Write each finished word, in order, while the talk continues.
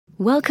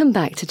Welcome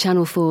back to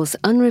Channel 4's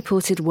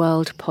Unreported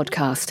World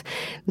podcast.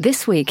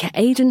 This week,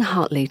 Aidan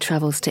Hartley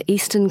travels to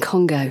eastern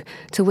Congo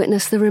to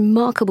witness the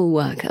remarkable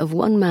work of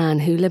one man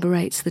who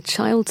liberates the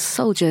child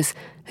soldiers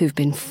who've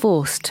been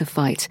forced to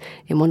fight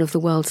in one of the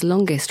world's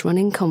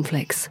longest-running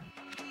conflicts.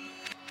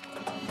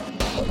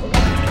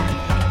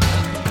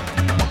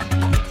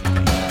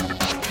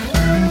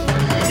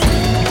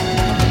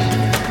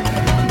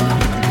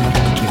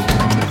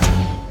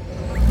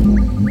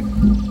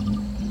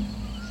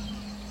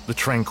 The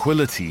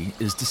tranquility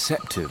is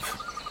deceptive.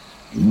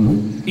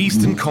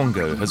 Eastern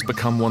Congo has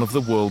become one of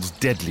the world's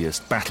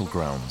deadliest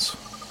battlegrounds.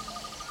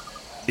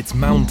 Its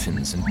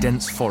mountains and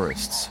dense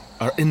forests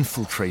are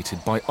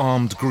infiltrated by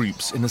armed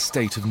groups in a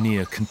state of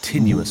near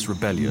continuous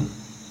rebellion.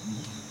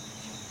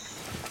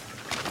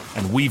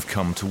 And we've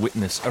come to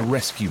witness a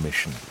rescue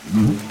mission.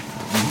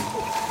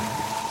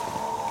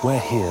 We're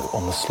here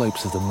on the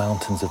slopes of the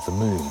Mountains of the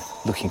Moon,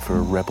 looking for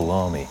a rebel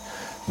army.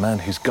 The man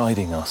who's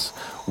guiding us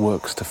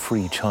works to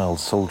free child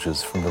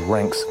soldiers from the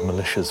ranks of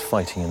militias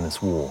fighting in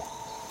this war.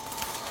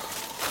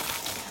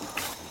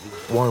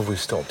 Why have we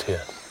stopped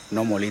here?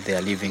 Normally they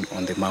are living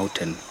on the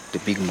mountain, the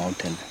big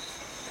mountain,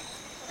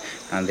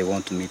 and they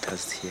want to meet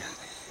us here.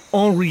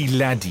 Henri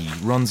Ladi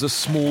runs a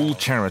small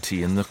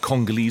charity in the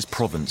Congolese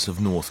province of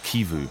North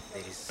Kivu.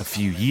 A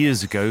few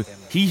years ago,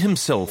 he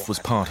himself was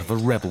part of a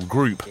rebel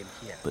group,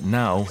 but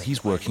now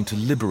he's working to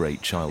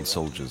liberate child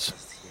soldiers.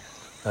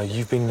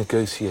 You've been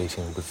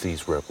negotiating with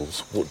these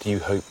rebels. What do you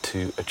hope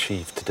to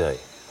achieve today?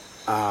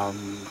 I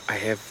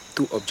have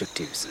two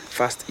objectives.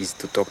 First is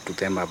to talk to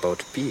them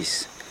about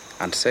peace,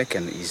 and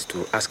second is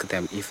to ask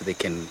them if they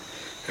can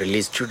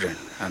release children,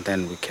 and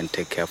then we can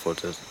take care for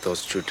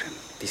those children.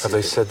 Have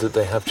they said that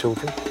they have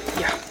children?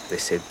 Yeah, they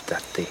said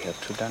that they have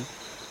children.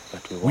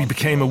 But we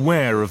became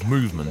aware of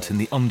movement in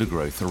the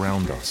undergrowth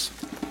around us.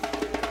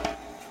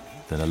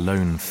 Then a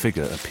lone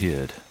figure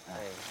appeared.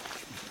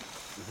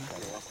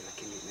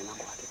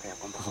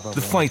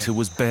 The fighter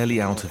was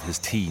barely out of his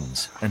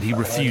teens, and he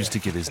refused to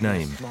give his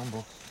name.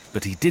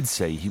 But he did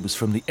say he was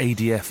from the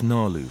ADF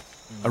Nalu,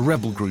 a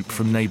rebel group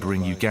from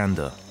neighbouring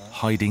Uganda,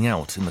 hiding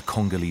out in the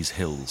Congolese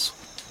hills.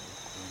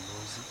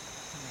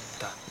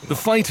 The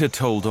fighter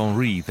told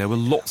Henri there were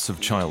lots of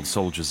child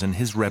soldiers in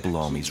his rebel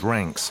army's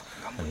ranks,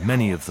 and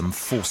many of them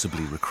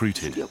forcibly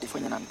recruited.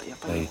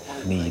 They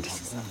need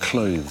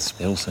clothes.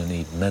 They also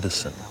need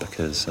medicine,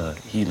 because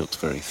he looks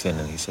very thin,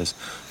 and he says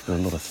there are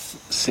a lot of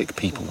sick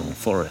people in the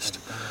forest.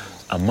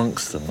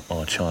 Amongst them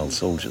are child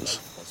soldiers.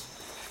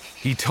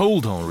 He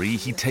told Henri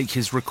he'd take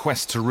his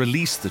request to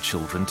release the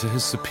children to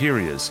his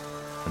superiors,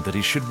 and that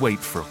he should wait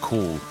for a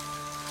call.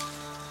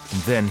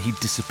 And then he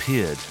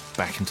disappeared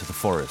back into the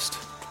forest.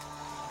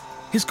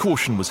 His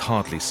caution was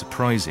hardly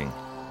surprising.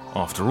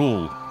 After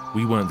all,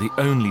 we weren't the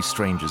only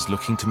strangers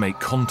looking to make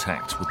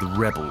contact with the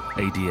rebel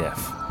ADF.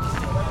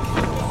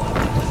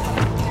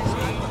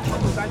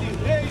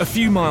 A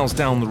few miles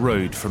down the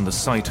road from the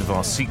site of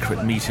our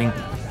secret meeting,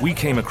 we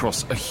came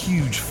across a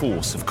huge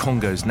force of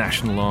Congo's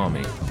National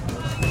Army.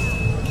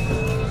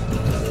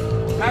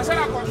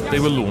 They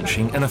were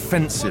launching an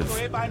offensive.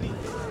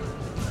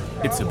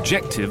 Its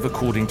objective,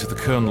 according to the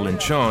colonel in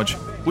charge,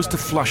 was to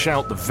flush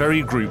out the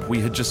very group we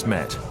had just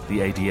met, the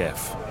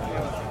ADF.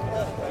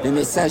 Le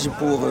message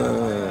pour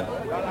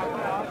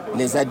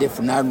les ADF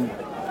Nalu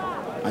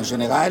en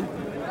général,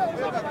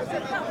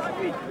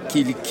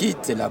 qu'ils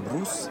quittent la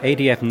brousse.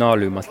 ADF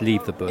Nalu must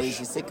leave the bush. Et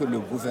je sais que le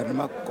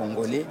gouvernement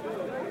congolais,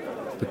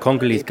 the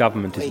Congolese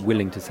government is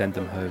willing to send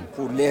them home.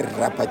 Pour leur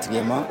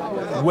rapatriement.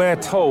 We're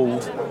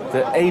told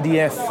that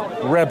ADF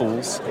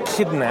rebels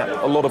kidnap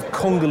a lot of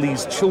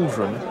Congolese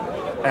children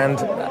and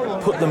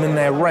put them in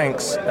their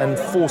ranks and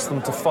force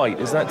them to fight.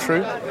 Is that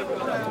true?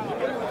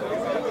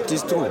 It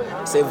is true.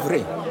 C'est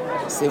vrai.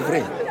 C'est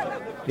vrai.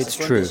 It's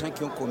true.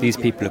 These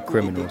people are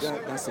criminals.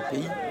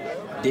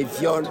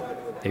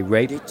 They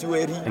rape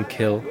and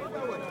kill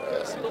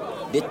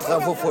and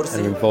are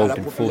involved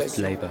in forced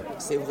labour.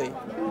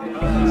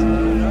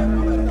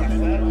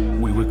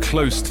 We were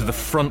close to the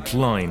front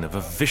line of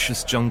a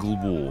vicious jungle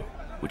war,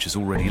 which has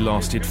already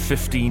lasted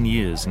 15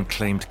 years and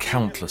claimed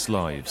countless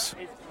lives.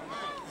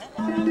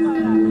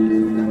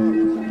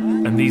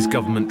 And these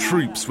government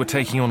troops were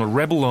taking on a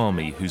rebel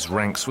army whose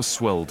ranks were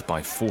swelled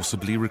by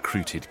forcibly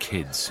recruited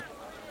kids.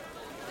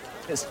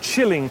 It's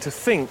chilling to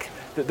think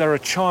that there are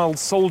child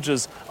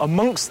soldiers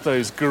amongst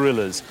those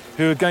guerrillas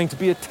who are going to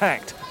be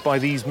attacked by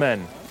these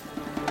men.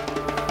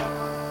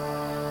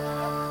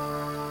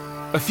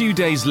 A few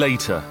days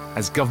later,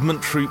 as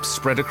government troops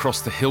spread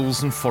across the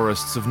hills and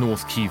forests of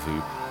North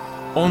Kivu,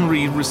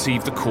 Henri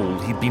received the call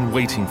he'd been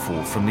waiting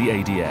for from the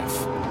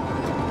ADF.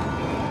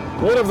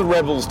 What have the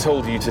rebels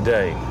told you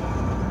today?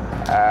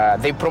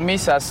 They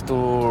promised us to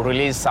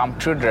release some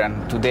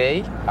children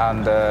today,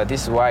 and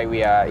this is why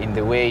we are in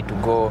the way to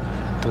go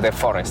to the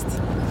forest.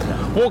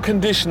 What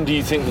condition do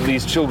you think that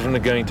these children are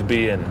going to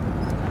be in?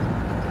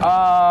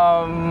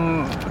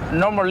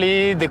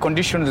 Normally the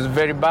condition is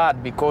very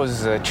bad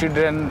because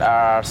children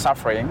are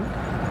suffering.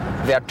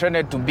 They are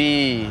trained to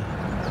be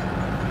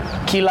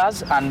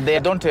killers, and they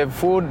don't have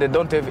food, they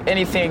don't have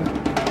anything.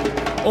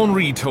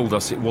 Henri told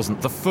us it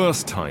wasn't the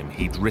first time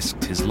he'd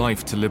risked his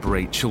life to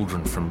liberate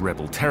children from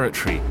rebel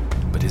territory,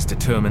 but his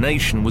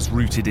determination was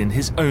rooted in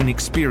his own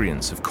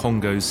experience of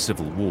Congo's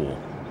civil war.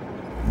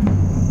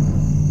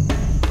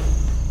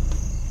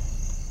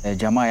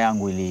 Jamaa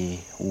yangu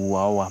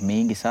iliuawa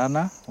mingi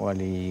sana,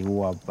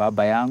 waliua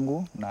baba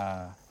yangu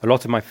na a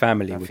lot of my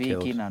family were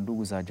killed. Na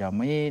ndugu za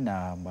jamii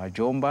na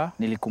majomba.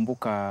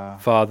 Nilikumbuka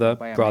father,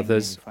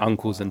 brothers,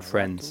 uncles and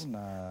friends.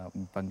 Na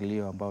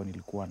mpangilio ambao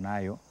nilikuwa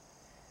nayo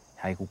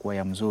haikuwa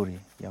ya mzuri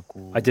ya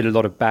I did a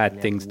lot of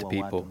bad things to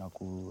people. Na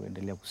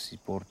kuendelea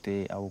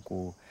kusiporte au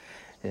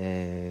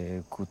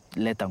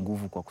kuleta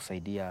nguvu kwa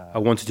kusaidia.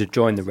 I wanted to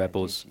join the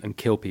rebels and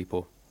kill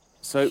people.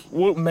 So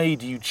what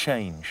made you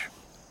change?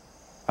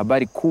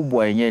 Habari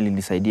kubwa yenyewe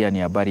ilinisaidia ni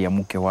habari ya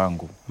mke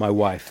wangu. My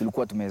wife.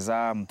 Tulikuwa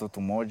tumezaa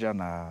mtoto mmoja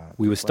na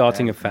we were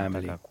starting a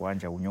family.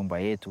 Kuanja nyumba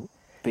yetu.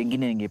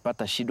 Pengine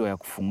ningepata shida ya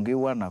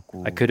kufungiwa na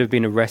I could have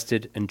been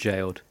arrested and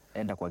jailed.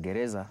 Enda kwa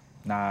gereza.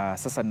 Na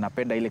sasa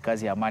ninapenda ile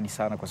kazi ya amani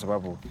sana kwa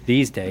sababu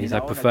these days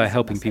I prefer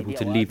helping people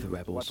to leave the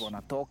rebels. Watu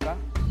wanatoka.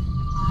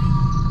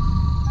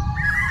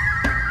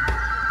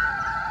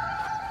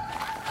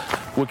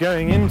 We're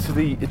going into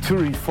the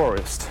Ituri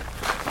forest.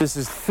 This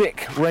is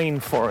thick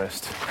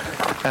rainforest,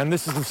 and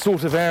this is the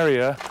sort of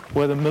area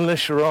where the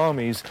militia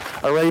armies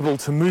are able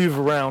to move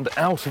around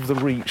out of the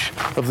reach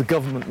of the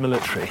government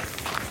military.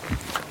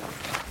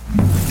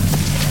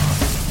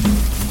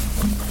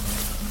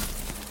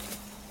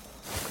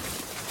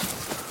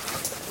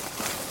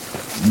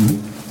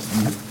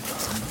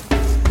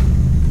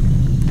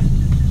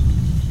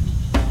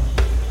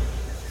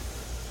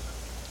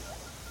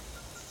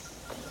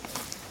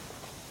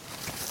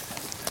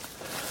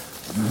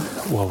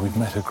 Well, we've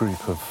met a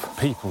group of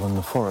people in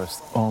the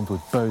forest armed with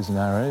bows and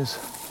arrows,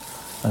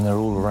 and they're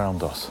all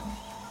around us.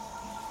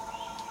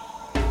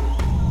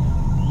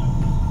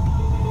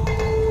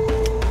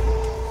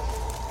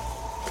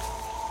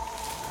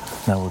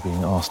 Now we're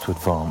being asked to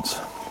advance.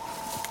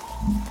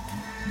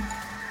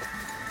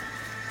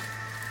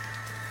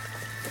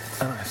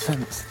 And I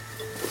sense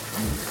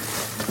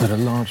that a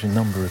larger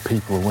number of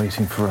people are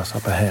waiting for us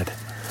up ahead.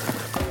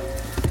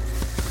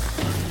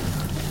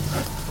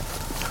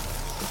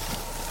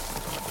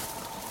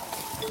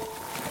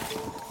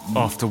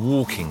 After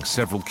walking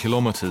several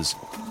kilometers,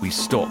 we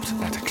stopped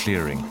at a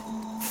clearing.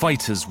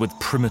 Fighters with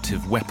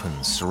primitive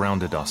weapons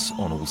surrounded us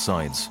on all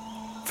sides.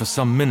 For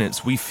some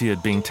minutes, we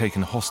feared being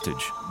taken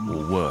hostage,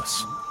 or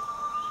worse.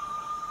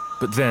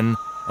 But then,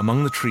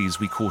 among the trees,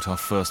 we caught our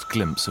first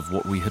glimpse of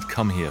what we had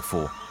come here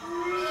for.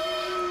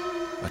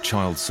 A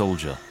child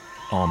soldier,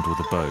 armed with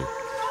a bow.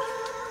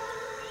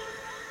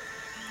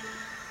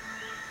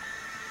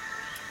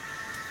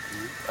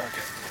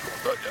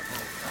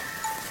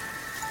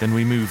 Then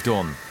we moved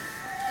on,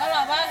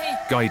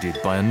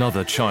 guided by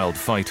another child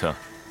fighter.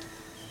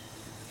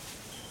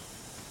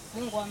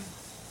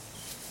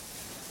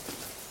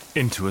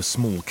 Into a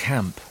small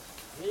camp.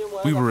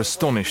 We were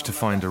astonished to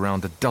find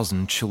around a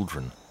dozen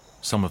children,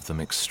 some of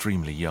them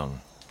extremely young.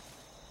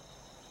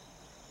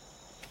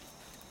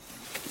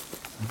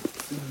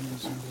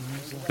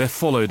 There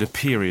followed a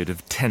period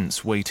of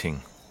tense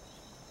waiting.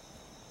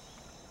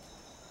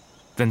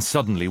 Then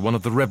suddenly one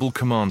of the rebel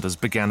commanders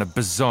began a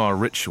bizarre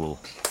ritual.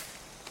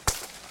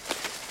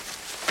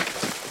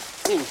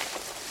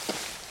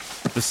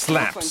 The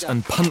slaps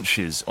and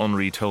punches,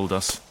 Henri told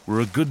us, were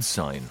a good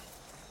sign.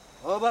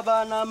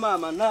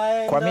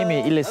 Kwa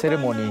mimi ile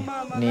ceremony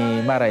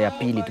ni mara ya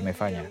pili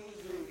tumefanya.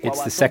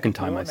 It's the second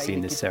time I've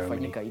seen this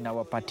ceremony.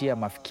 Inawapatia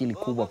mafikiri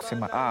kubwa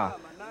kusema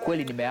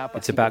kweli nimeapa.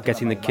 It's about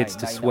getting the kids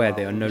to swear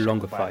they are no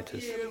longer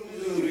fighters.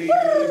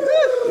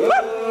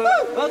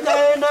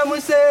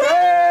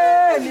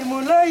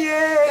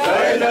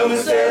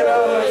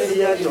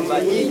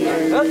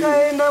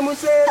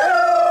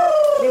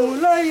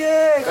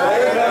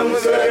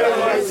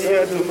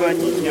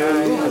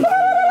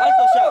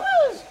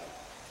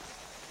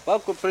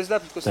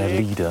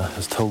 Their leader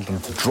has told them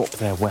to drop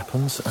their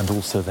weapons and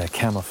also their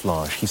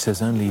camouflage. He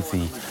says only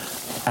the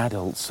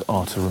adults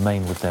are to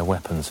remain with their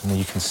weapons. And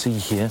you can see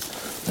here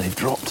they've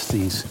dropped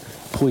these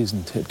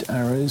poison-tipped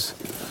arrows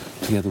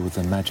together with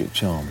their magic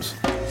charms.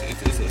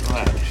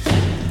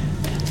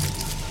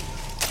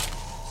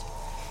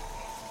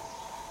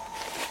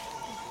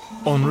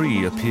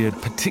 Henri appeared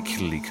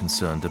particularly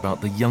concerned about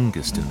the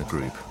youngest in the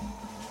group.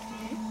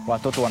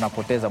 Watoto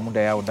wanapoteza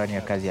muda yao ndani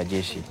ya kazi ya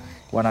jeshi.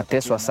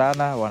 Wanateswa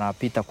sana,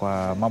 wanapita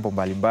kwa mambo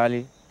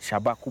mbalimbali.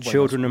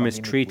 Children are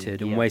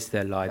mistreated and waste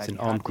their lives in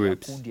armed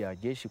groups.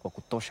 jeshi kwa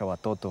kutosha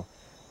watoto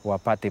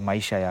wapate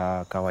maisha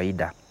ya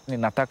kawaida.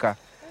 Ninataka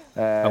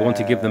I want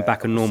to give them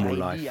back a normal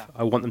life.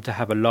 I want them to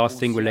have a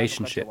lasting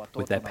relationship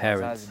with their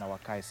parents.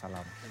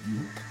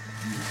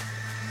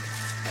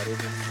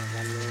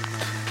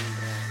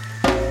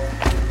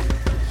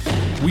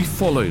 We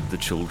followed the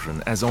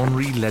children as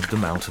Henri led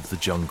them out of the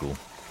jungle.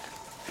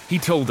 He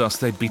told us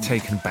they'd be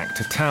taken back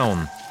to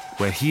town,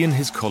 where he and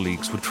his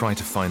colleagues would try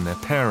to find their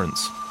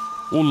parents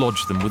or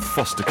lodge them with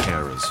foster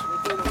carers.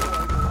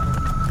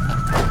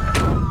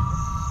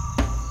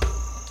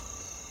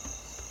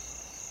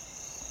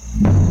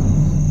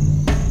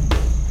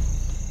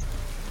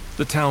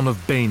 the town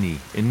of Beni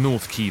in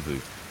North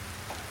Kivu.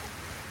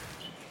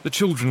 The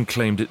children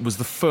claimed it was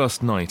the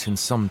first night in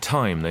some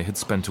time they had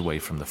spent away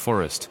from the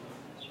forest,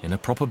 in a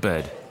proper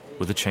bed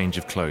with a change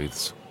of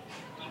clothes.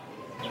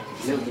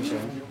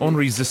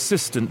 Henri's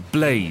assistant,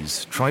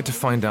 Blaise, tried to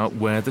find out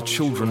where the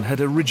children had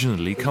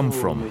originally come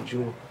from.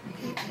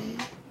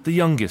 The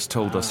youngest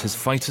told us his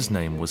fighter's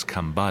name was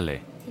Kambale.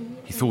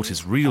 He thought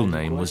his real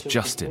name was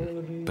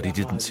Justin, but he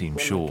didn't seem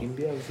sure.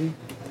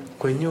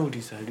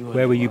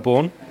 Where were you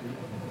born?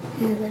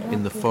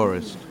 In the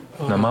forest.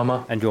 Na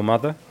mama? And your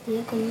mother?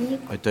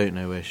 I don't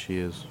know where she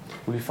is.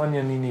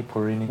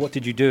 What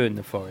did you do in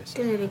the forest?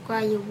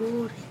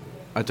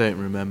 I don't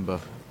remember.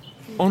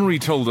 Henri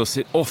told us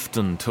it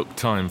often took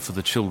time for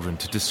the children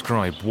to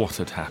describe what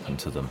had happened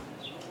to them.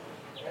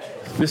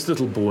 This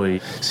little boy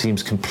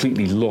seems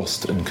completely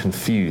lost and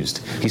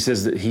confused. He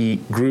says that he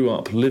grew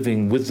up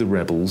living with the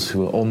rebels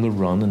who are on the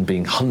run and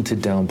being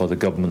hunted down by the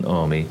government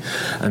army,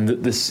 and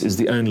that this is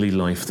the only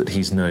life that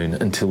he's known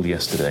until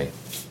yesterday.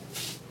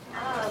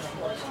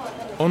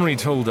 Henri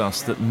told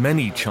us that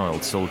many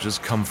child soldiers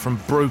come from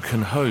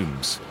broken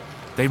homes.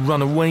 They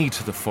run away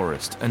to the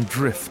forest and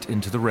drift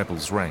into the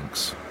rebels'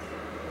 ranks.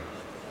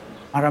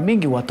 Mara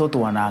mingi watoto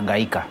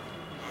wanahangaika.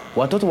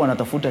 Watoto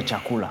wanatafuta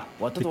chakula.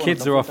 The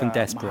kids are often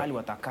desperate.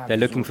 They're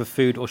looking for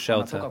food or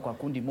shelter.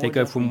 They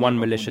go from one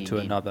militia to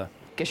another.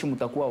 They're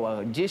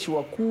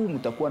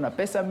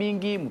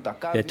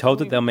told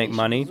that they'll make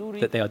money,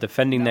 that they are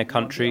defending their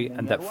country,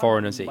 and that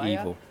foreigners are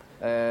evil.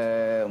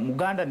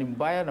 Muganda ni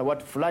mbaya na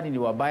watu fulani ni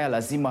wabaya,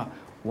 lazima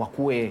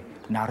wakuwe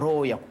na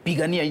roho ya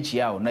kupigania nchi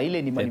yao, na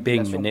ile ni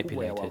manipulation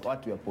kubwa ya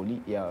watu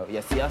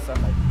ya siasa.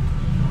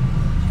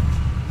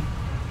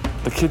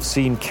 The kids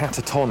seem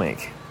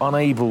catatonic,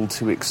 unable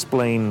to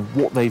explain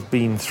what they've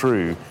been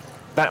through.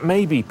 That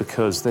may be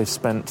because they've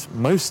spent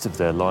most of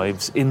their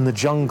lives in the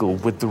jungle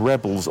with the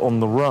rebels on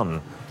the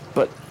run.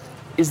 But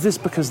is this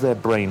because they're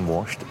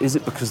brainwashed? Is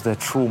it because they're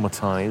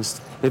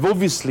traumatized? They've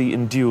obviously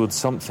endured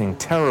something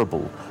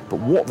terrible, but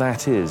what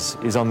that is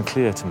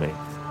unclear to me.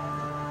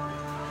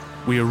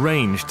 We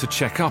arranged to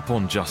check up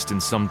on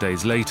Justin some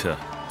days later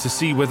to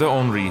see whether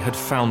Henri had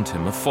found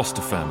him a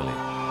foster family.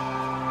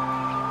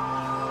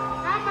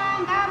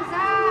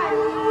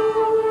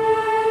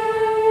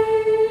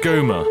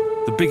 Goma,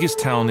 the biggest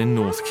town in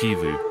North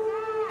Kivu,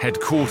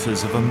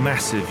 headquarters of a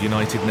massive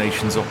United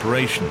Nations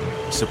operation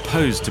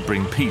supposed to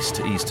bring peace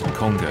to eastern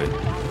Congo.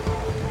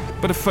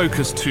 But a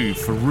focus too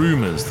for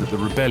rumours that the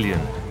rebellion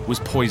was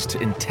poised to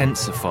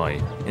intensify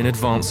in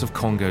advance of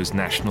Congo's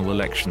national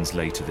elections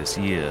later this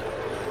year.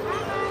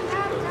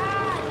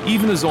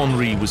 Even as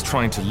Henri was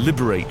trying to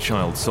liberate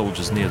child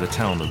soldiers near the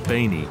town of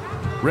Beni,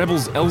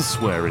 rebels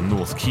elsewhere in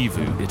North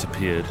Kivu, it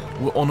appeared,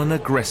 were on an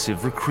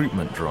aggressive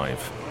recruitment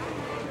drive.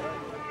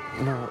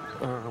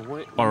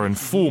 Our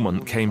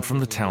informant came from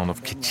the town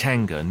of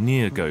Kichanga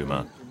near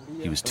Goma.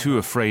 He was too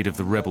afraid of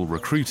the rebel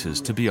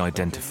recruiters to be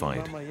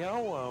identified.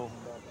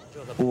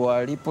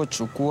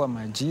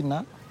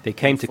 They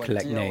came to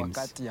collect names.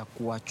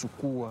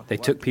 They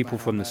took people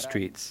from the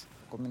streets.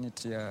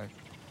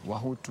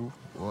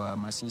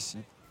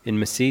 In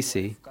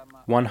Masisi,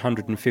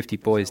 150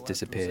 boys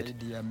disappeared.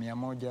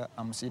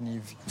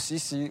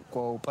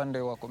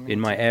 In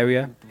my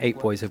area, 8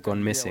 boys have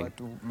gone missing.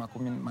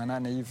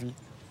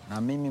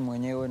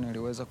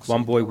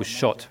 One boy was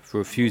shot for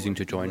refusing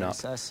to join up.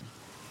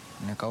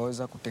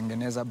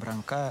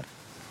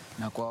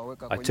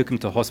 I took him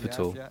to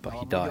hospital, but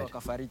he died.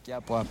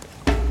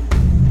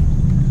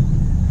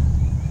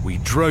 We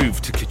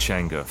drove to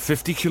Kichanga,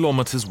 50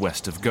 kilometers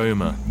west of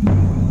Goma.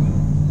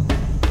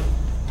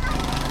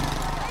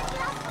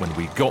 When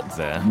we got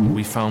there,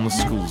 we found the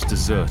schools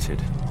deserted.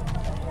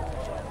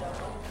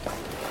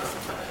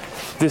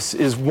 This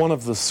is one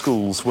of the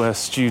schools where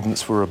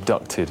students were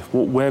abducted.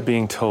 What we're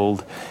being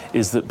told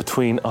is that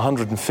between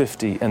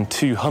 150 and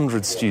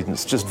 200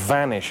 students just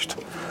vanished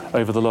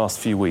over the last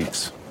few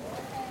weeks.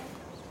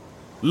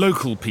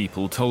 Local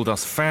people told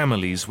us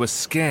families were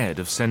scared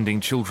of sending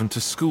children to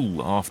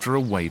school after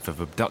a wave of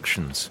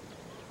abductions.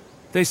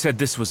 They said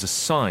this was a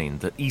sign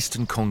that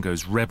eastern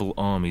Congo's rebel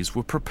armies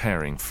were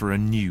preparing for a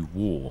new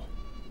war.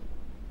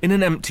 In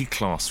an empty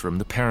classroom,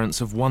 the parents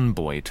of one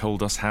boy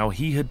told us how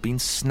he had been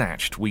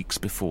snatched weeks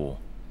before.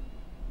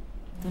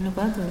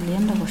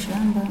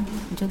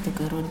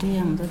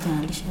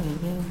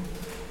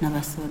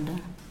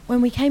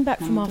 When we came back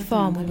from our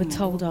farm, we were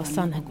told our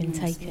son had been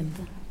taken.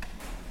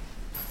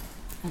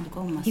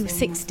 He was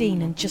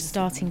 16 and just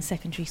starting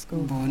secondary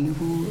school.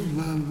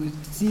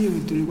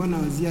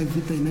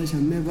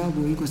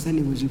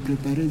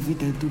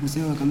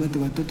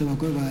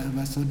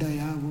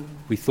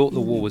 We thought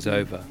the war was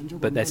over,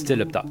 but they're still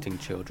abducting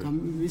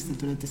children.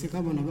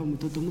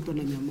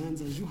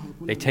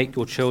 They take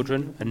your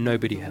children and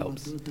nobody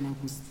helps.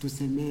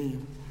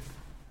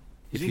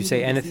 If you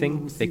say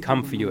anything, they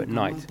come for you at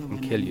night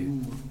and kill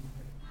you.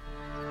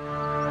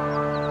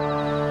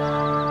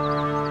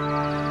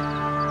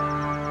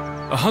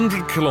 A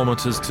 100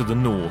 kilometers to the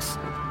north,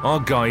 our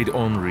guide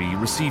Henri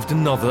received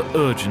another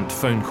urgent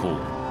phone call.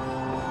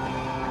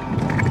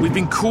 We've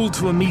been called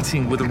to a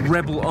meeting with a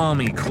rebel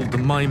army called the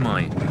Mai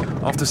Mai.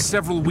 After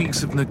several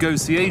weeks of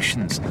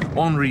negotiations,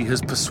 Henri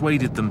has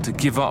persuaded them to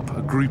give up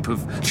a group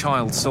of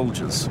child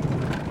soldiers.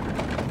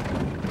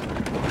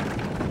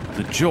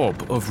 The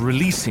job of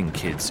releasing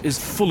kids is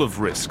full of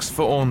risks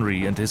for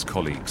Henri and his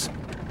colleagues,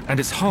 and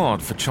it's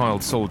hard for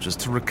child soldiers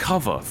to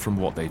recover from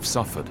what they've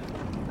suffered.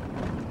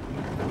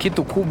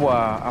 Kitu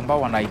kubwa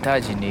ambao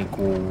wanahitaji ni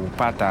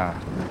kupata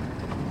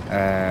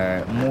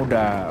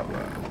muda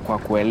kwa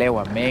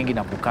kuelewa mengi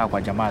na kukaa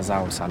kwa jamaa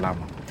zao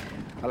salama.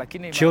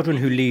 Children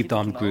who leave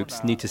armed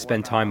groups need to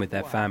spend time with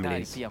their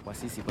families,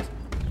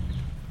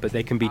 but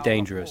they can be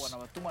dangerous.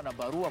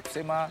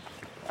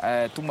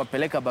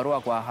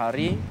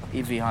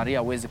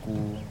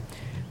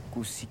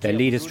 Their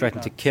leaders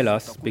threaten to kill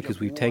us because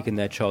we've taken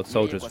their child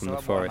soldiers from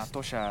the forest.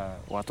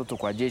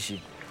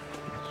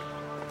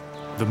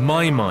 The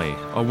Mai Mai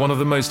are one of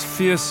the most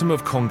fearsome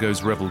of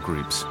Congo's rebel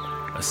groups,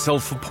 a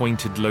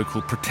self-appointed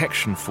local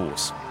protection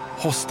force,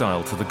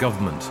 hostile to the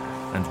government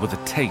and with a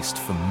taste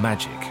for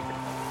magic.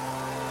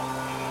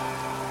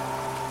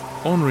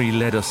 Henri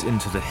led us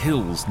into the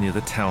hills near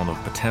the town of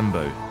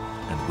Butembo,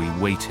 and we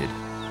waited.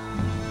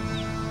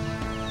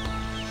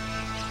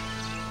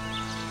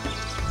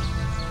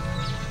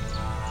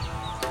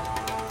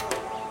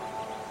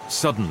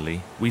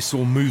 Suddenly, we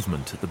saw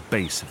movement at the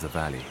base of the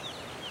valley.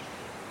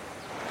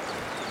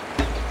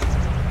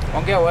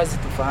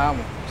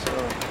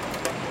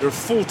 There are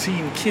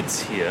 14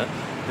 kids here.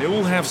 They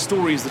all have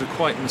stories that are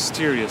quite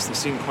mysterious. They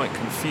seem quite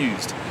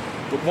confused.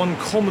 But one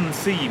common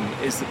theme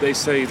is that they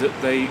say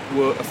that they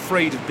were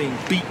afraid of being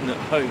beaten at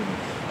home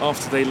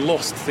after they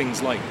lost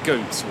things like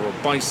goats or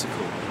a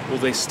bicycle, or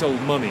they stole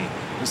money.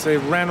 And so they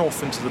ran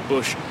off into the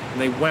bush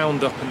and they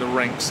wound up in the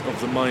ranks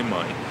of the Mai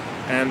Mai.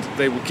 And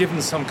they were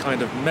given some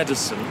kind of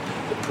medicine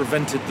that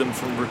prevented them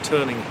from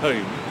returning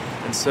home.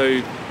 And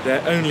so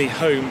their only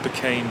home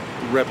became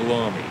the rebel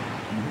army.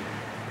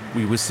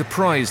 We were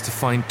surprised to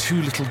find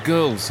two little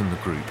girls in the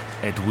group,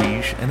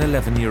 Edwige and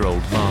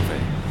 11-year-old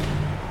Marve.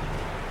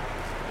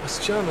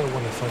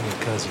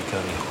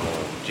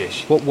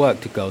 What work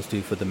do girls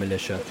do for the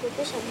militia?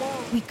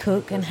 We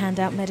cook and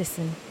hand out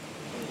medicine.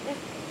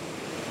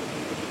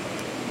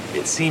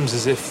 It seems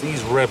as if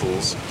these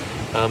rebels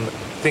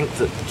think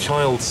that the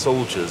child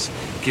soldiers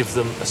give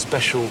them a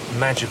special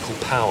magical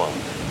power.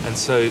 And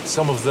so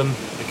some of them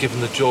are given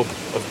the job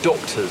of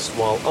doctors,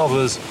 while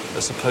others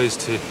are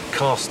supposed to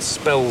cast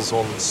spells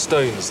on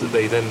stones that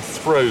they then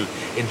throw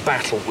in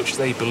battle, which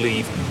they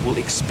believe will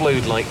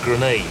explode like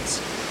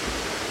grenades.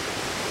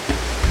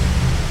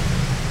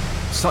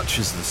 Such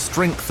is the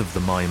strength of the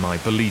Mai Mai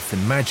belief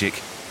in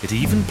magic, it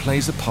even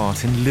plays a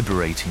part in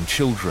liberating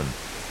children.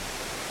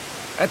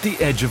 At the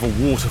edge of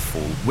a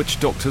waterfall, witch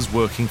doctors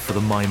working for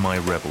the Mai Mai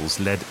rebels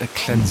led a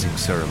cleansing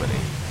ceremony.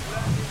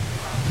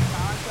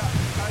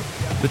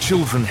 The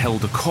children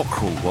held a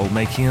cockerel while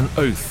making an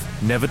oath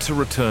never to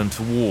return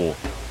to war,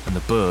 and the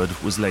bird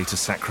was later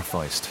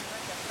sacrificed.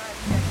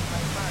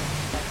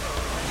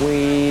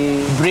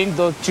 We bring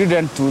those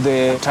children to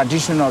the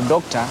traditional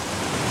doctor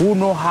who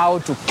know how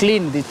to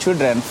clean the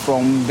children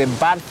from the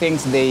bad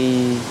things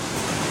they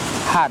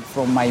had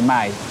from Mai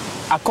Mai.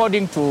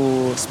 According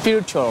to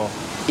spiritual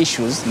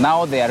issues,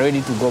 now they are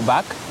ready to go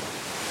back.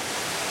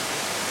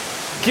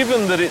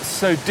 Given that it's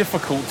so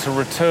difficult to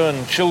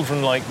return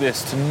children like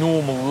this to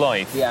normal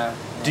life,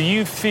 do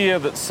you fear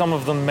that some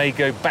of them may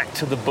go back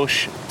to the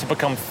bush to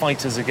become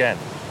fighters again?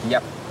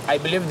 Yep, I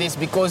believe this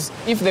because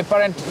if the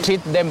parents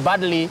treat them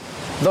badly,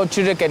 those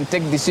children can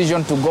take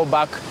decision to go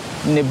back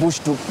in the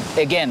bush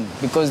again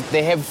because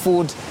they have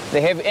food,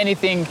 they have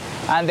anything,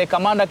 and the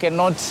commander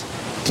cannot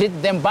treat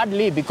them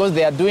badly because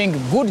they are doing a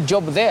good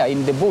job there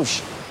in the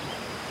bush.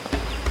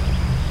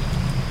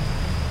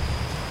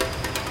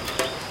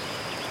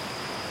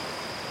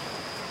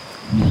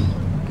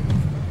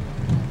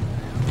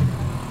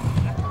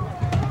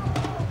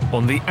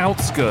 On the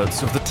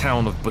outskirts of the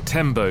town of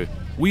Butembo,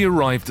 we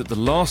arrived at the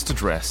last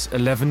address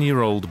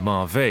 11-year-old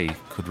Marve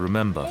could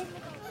remember.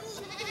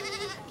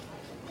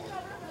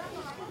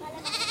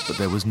 But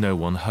there was no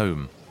one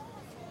home.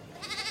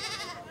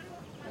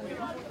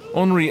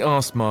 Henri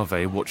asked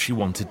Marve what she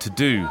wanted to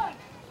do.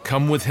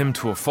 Come with him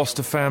to a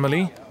foster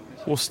family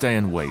or stay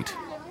and wait?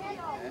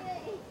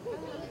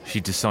 She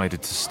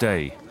decided to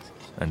stay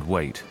and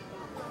wait.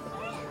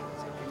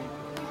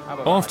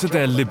 After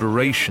their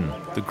liberation,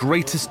 the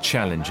greatest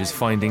challenge is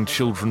finding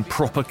children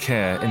proper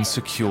care in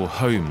secure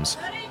homes,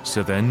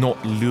 so they're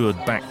not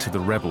lured back to the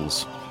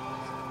rebels.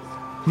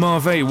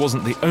 Marve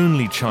wasn't the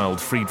only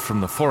child freed from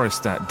the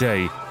forest that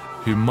day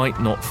who might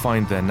not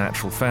find their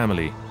natural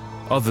family.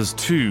 Others,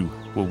 too,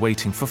 were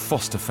waiting for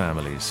foster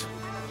families.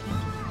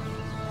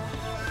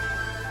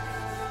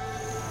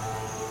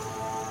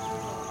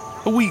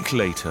 A week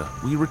later,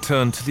 we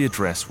returned to the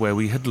address where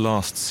we had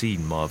last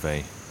seen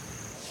Marve.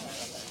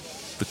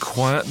 The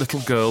quiet little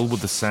girl with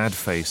the sad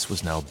face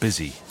was now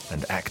busy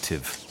and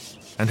active,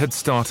 and had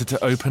started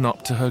to open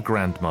up to her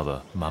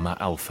grandmother, Mama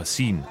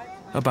Alphacine,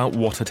 about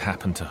what had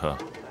happened to her.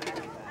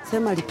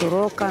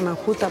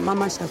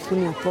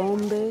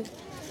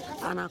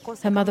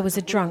 Her mother was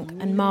a drunk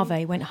and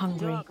Marve went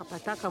hungry.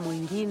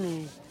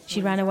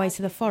 She ran away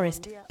to the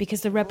forest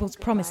because the rebels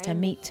promised her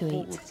meat to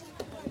eat.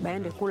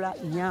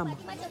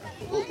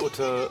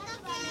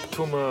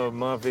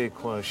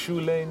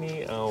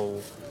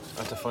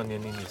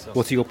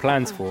 What are your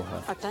plans for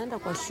her?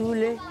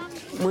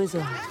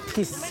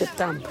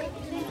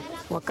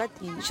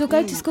 She'll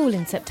go to school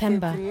in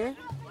September.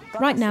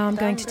 Right now I'm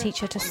going to teach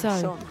her to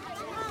sew.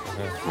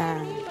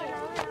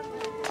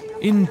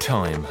 In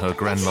time, her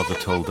grandmother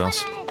told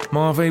us,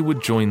 Marve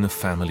would join the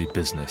family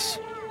business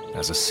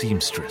as a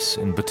seamstress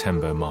in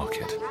Butembo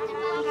market.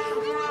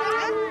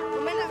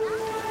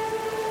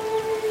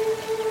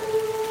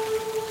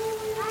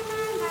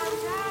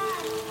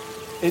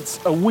 It's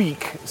a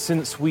week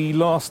since we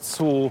last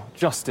saw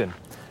Justin,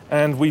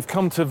 and we've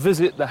come to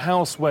visit the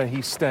house where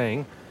he's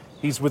staying.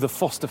 He's with a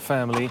foster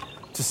family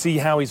to see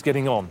how he's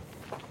getting on.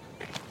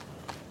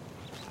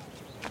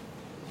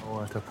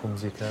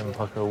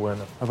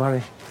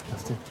 Habari,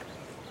 Justin?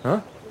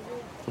 Huh?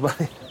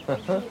 Habari?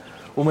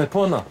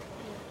 Umepona?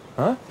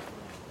 Huh?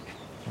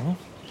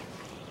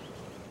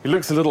 He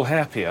looks a little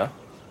happier.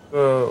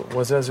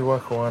 Wazazi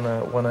wako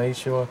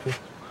wanaishi wapi?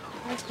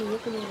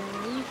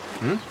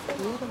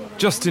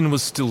 Justin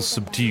was still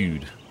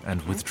subdued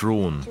and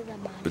withdrawn,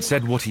 but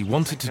said what he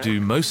wanted to do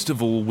most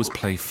of all was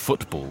play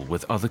football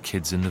with other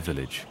kids in the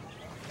village.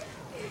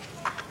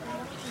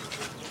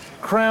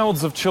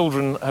 Crowds of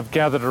children have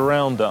gathered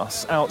around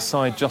us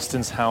outside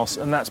Justin's house,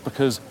 and that's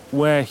because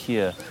we're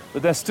here.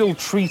 But they're still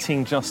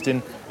treating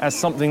Justin as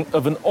something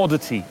of an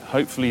oddity.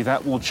 Hopefully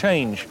that will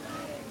change.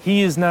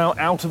 He is now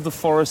out of the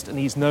forest and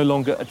he's no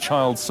longer a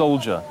child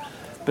soldier.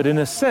 But in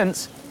a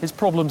sense, his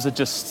problems are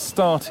just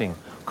starting.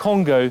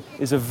 Congo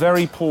is a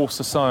very poor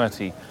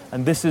society,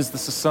 and this is the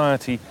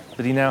society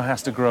that he now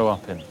has to grow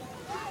up in.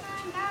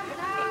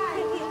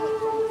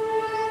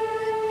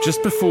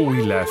 Just before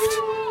we left,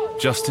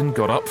 Justin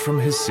got up from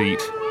his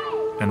seat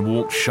and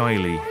walked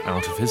shyly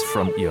out of his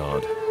front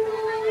yard.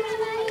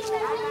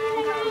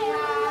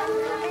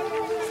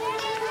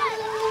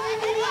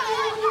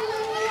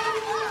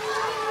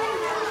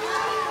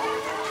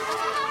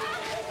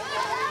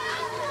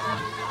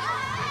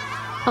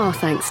 Our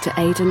thanks to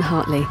Aidan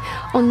Hartley.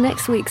 On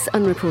next week's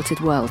Unreported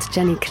World,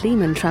 Jenny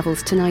Kleeman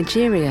travels to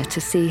Nigeria to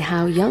see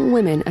how young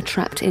women are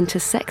trapped into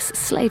sex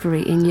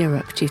slavery in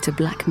Europe due to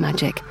black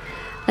magic.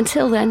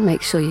 Until then,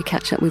 make sure you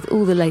catch up with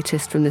all the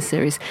latest from the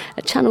series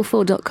at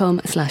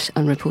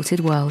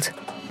channel4.com/unreportedworld.